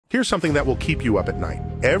Here's something that will keep you up at night.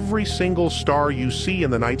 Every single star you see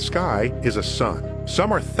in the night sky is a sun.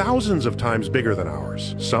 Some are thousands of times bigger than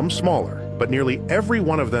ours, some smaller, but nearly every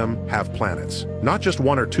one of them have planets. Not just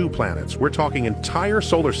one or two planets, we're talking entire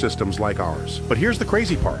solar systems like ours. But here's the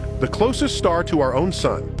crazy part. The closest star to our own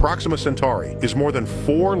sun, Proxima Centauri, is more than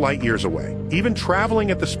 4 light years away. Even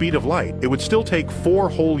traveling at the speed of light, it would still take 4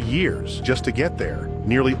 whole years just to get there.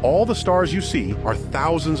 Nearly all the stars you see are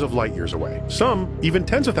thousands of light years away. Some even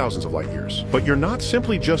tens of thousands of light years. But you're not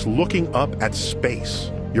simply just looking up at space.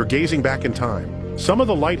 You're gazing back in time. Some of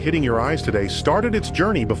the light hitting your eyes today started its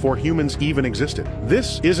journey before humans even existed.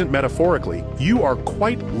 This isn't metaphorically, you are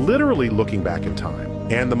quite literally looking back in time.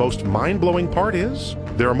 And the most mind-blowing part is,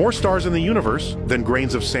 there are more stars in the universe than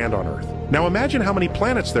grains of sand on Earth. Now imagine how many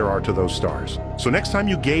planets there are to those stars. So next time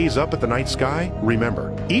you gaze up at the night sky,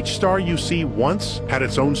 remember, each star you see once had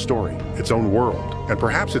its own story, its own world, and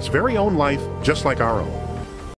perhaps its very own life, just like our own.